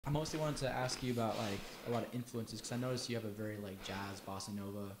mostly wanted to ask you about like a lot of influences because I noticed you have a very like jazz, bossa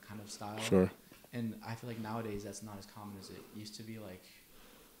nova kind of style. Sure. And I feel like nowadays that's not as common as it used to be like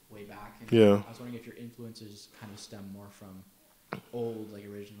way back. And Yeah. I was wondering if your influences kind of stem more from old like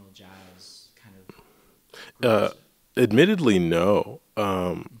original jazz kind of Uh, groups. Admittedly, no.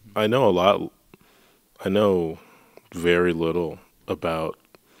 I know a lot. I know very little about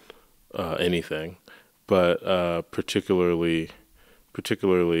anything, but particularly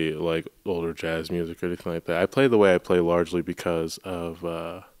like older jazz music or anything like that. I play the way I play largely because of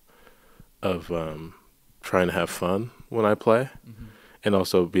trying to have fun when I play, Mm-hmm. and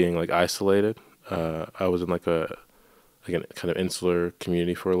also being like isolated. I was in like a kind of insular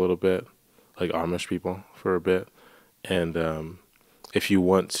community for a little bit, like Amish people for a bit, and if you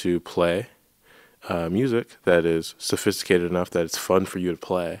want to play music that is sophisticated enough that it's fun for you to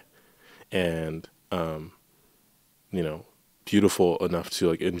play, and you know, beautiful enough to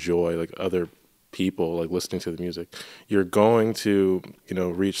like enjoy like other people like listening to the music, you're going to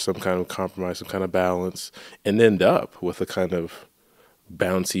reach some kind of compromise, some kind of balance, and end up with a kind of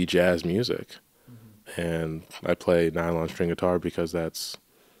bouncy jazz music. Mm-hmm. And I play nylon string guitar because that's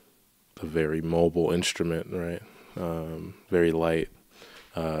a very mobile instrument, right? Very light,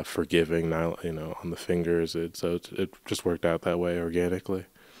 forgiving, on the fingers. It just worked out that way organically.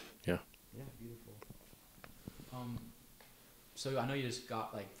 Yeah. Yeah, beautiful. Um, so I know you just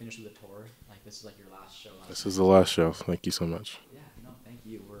got like finished with the tour. Like this is like your last show. This is the last show. Thank you so much. Yeah, no, thank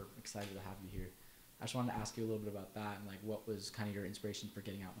you. We're excited to have you here. I just wanted to ask you a little bit about that and like what was kind of your inspiration for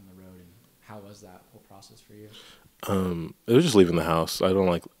getting out on the road and how was that whole process for you? It was just leaving the house. I don't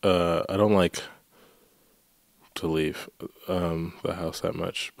like to leave the house that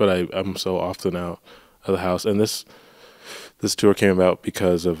much, but I'm so often out of the house. And this tour came about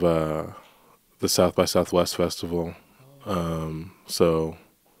because of the South by Southwest festival. So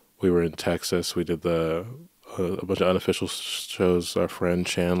we were in Texas. We did a bunch of unofficial shows. Our friend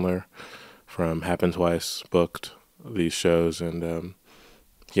Chandler from Happen Twice booked these shows, and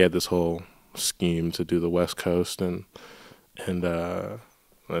he had this whole scheme to do the West Coast, and I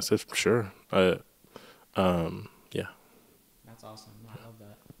said sure. Yeah. That's awesome. No, I love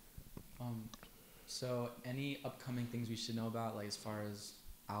that. So any upcoming things we should know about, like as far as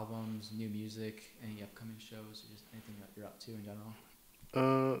albums, new music, any upcoming shows, or just anything that you're up to in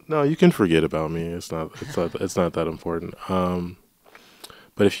general? No, you can forget about me. It's not that important.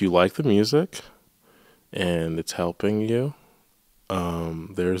 But if you like the music and it's helping you,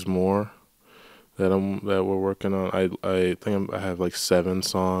 there's more that we're working on. I think I have like 7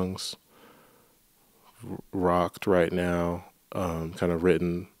 songs rocked right now, kind of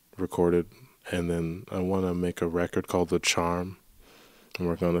written, recorded, and then I want to make a record called The Charm. I'm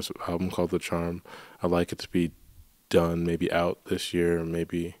working on this album called The Charm. I'd like it to be done, maybe out this year, or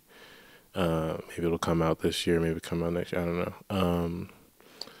maybe it'll come out this year, maybe come out next year. I don't know.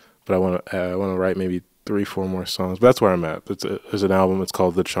 But I want to write maybe 3, 4 more songs. But that's where I'm at. There's an album. It's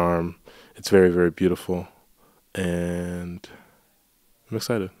called The Charm. It's very, very beautiful, and I'm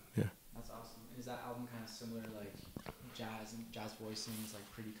excited. Yeah. That's awesome. Is that album kind of similar, like jazz and jazz voicings, like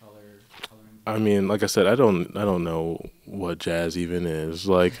pretty coloring? I mean, like I said, I don't know what jazz even is.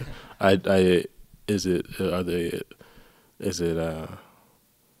 Like, I is it are they is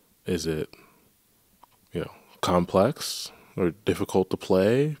it complex or difficult to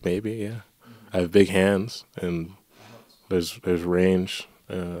play? Maybe, yeah. Mm-hmm. I have big hands, and That helps. there's range.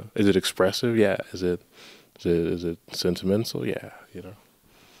 Is it expressive? Yeah. Is it sentimental? Yeah.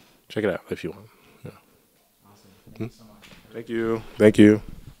 Check it out if you want. Yeah. Awesome. Thank you so much. Thank you. Thank you.